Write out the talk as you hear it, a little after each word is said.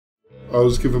I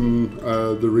was given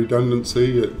the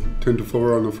redundancy at 10 to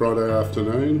 4 on a Friday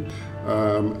afternoon,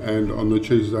 and on the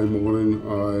Tuesday morning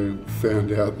I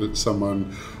found out that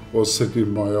someone was sitting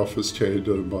in my office chair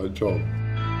doing my job.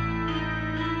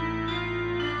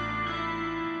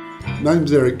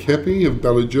 Name's Eric Kepi of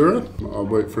Balladura. I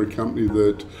work for a company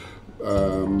that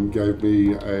gave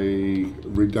me a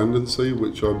redundancy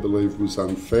which I believe was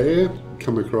unfair.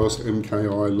 Come across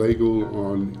MKI Legal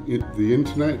on the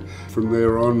internet. From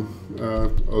there on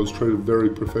I was treated very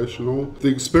professional. The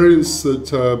experience that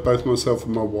both myself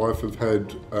and my wife have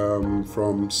had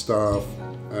from staff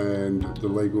and the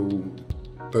legal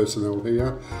personnel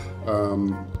here,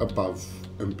 above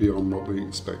and beyond what we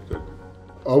expected.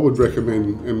 I would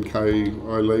recommend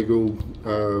MKI Legal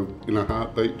in a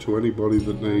heartbeat to anybody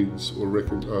that needs or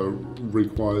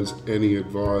requires any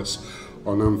advice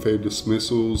on unfair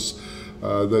dismissals.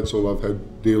 That's all I've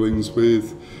had dealings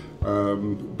with,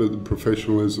 but the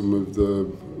professionalism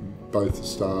of both the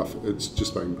staff, it's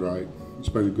just been great. It's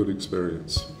been a good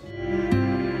experience.